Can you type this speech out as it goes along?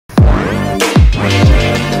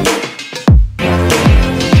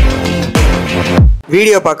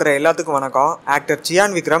Video பார்க்குற எல்லாத்துக்கும் வணக்கம். ஆக்டர்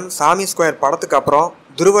சியான் விக்ரம் சாமி ஸ்கொயர் படத்துக்கு அப்புறம்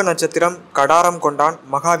துருவ நட்சத்திரம், கடாரம் கொண்டான்,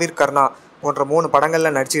 மகாவீர் கர்ணா போன்ற 3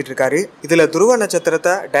 படங்களில் நடிச்சிட்டு இருக்காரு. இதில் துருவ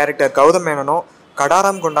நட்சத்திரத்தை director Gautham மேனனும்,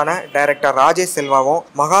 Kadaram கொண்டான director Rajesh செல்வாவும்,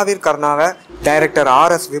 Mahavir கர்ணாவை director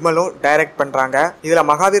RS விமலும் direct பண்றாங்க. இதுல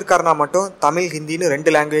மகாவீர் கர்ணா மட்டும் தமிழ், ஹிந்தின்னு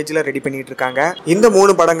 2 லாங்குவேஜ்ல ரெடி பண்ணிட்டு இருக்காங்க. இந்த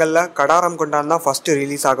 3 படங்கள்ல கடாரம் கொண்டான் தான் ஃபர்ஸ்ட்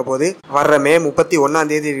ரிலீஸ் ஆக போகுது. வர்ற மே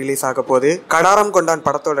 31 ரிலீஸ் ஆக போகுது. கடாரம் கொண்டான்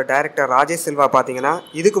படத்தோட டைரக்டர் ராஜேஷ் செல்வா பாத்தீங்கன்னா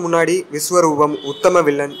இதுக்கு முன்னாடி விஸ்வரூபம், உத்தம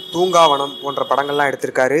வில்லன், தூங்காவனம் போன்ற படங்கள்லாம்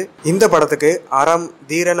எடுத்திருக்காரு. இந்த படத்துக்கு அறம்,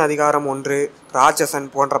 தீரன் அதிகாரம் 1, ராட்சசன்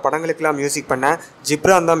போன்ற படங்களுக்கெல்லாம் மியூசிக் பண்ண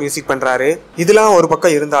ஜிப்ரான் தான் மியூசிக் பண்றாரு. இதெல்லாம் ஒரு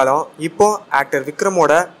பக்கம் இருந்தாலும் இப்போ ஆக்டர்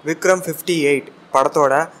விக்ரமோட விக்ரம் 58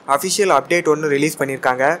 படத்தோட அபிஷியல் அப்டேட் ஒன்று ரிலீஸ்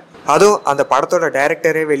பண்ணியிருக்காங்க. அதுவும் அந்த படத்தோட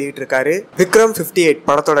டைரக்டரே வெளியிட்டு இருக்காரு. விக்ரம் 58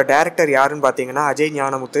 படத்தோட டைரக்டர் யாருன்னு பாத்தீங்கன்னா அஜய்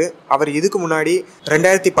ஞானமுத்து. அவர் இதுக்கு முன்னாடி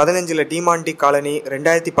 2015 டிமாண்டி காலனி,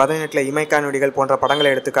 2018 இமைக்கா நொடிகள் போன்ற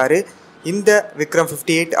படங்களை எடுத்துக்காரு. இந்த விக்ரம்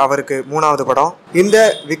 58 அவருக்கு 3வது படம். இந்த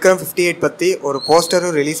விக்ரம் 58 பத்தி ஒரு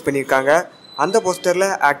போஸ்டரும் ரிலீஸ் பண்ணியிருக்காங்க. அந்த போஸ்டர்ல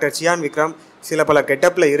ஆக்டர் சியான் விக்ரம் சில பல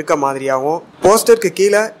கெட்டப்ல இருக்க மாதிரியாகவும், போஸ்டருக்கு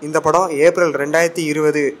கீழே இந்த படம் ஏப்ரல்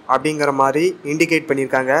 2020 அப்படிங்கிற மாதிரி இண்டிகேட்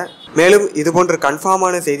பண்ணியிருக்காங்க. மேலும் இது போன்ற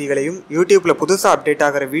கன்ஃபார்மான செய்திகளையும் யூடியூப்ல புதுசாக அப்டேட்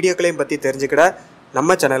ஆகிற வீடியோக்களையும் பற்றி தெரிஞ்சுக்கிட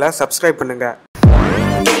நம்ம சேனலை சப்ஸ்கிரைப் பண்ணுங்க.